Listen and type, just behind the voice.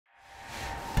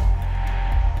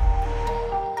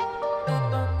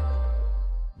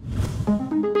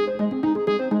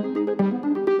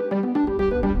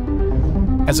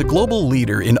As a global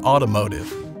leader in automotive,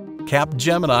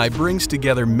 Capgemini brings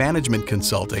together management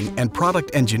consulting and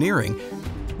product engineering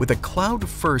with a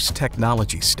cloud-first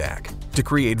technology stack to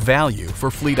create value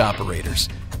for fleet operators.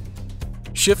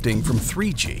 Shifting from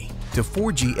 3G to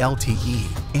 4G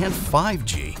LTE and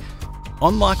 5G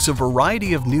unlocks a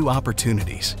variety of new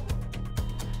opportunities.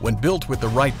 When built with the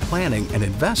right planning and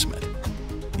investment,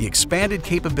 the expanded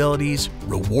capabilities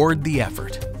reward the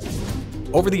effort.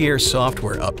 Over-the-air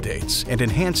software updates and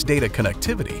enhanced data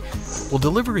connectivity will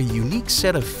deliver a unique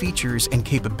set of features and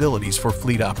capabilities for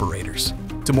fleet operators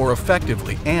to more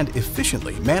effectively and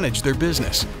efficiently manage their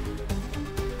business.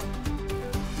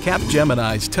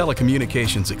 Capgemini's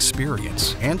telecommunications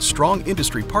experience and strong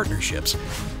industry partnerships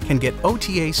can get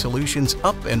OTA solutions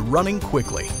up and running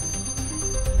quickly.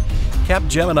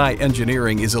 Capgemini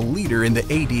Engineering is a leader in the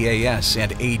ADAS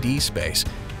and AD space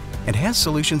and has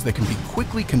solutions that can be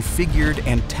quickly configured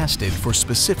and tested for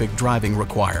specific driving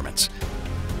requirements.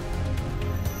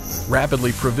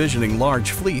 Rapidly provisioning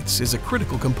large fleets is a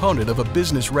critical component of a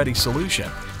business-ready solution.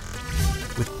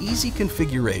 With easy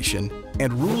configuration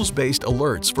and rules-based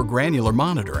alerts for granular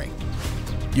monitoring,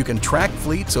 you can track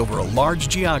fleets over a large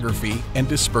geography and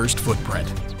dispersed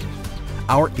footprint.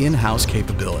 Our in-house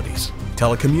capabilities,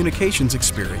 telecommunications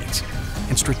experience,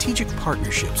 and strategic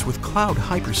partnerships with cloud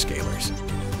hyperscalers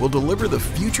will deliver the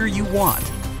future you want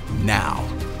now.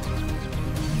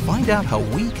 Find out how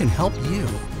we can help you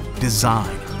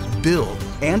design, build,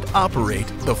 and operate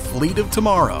the fleet of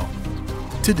tomorrow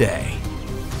today.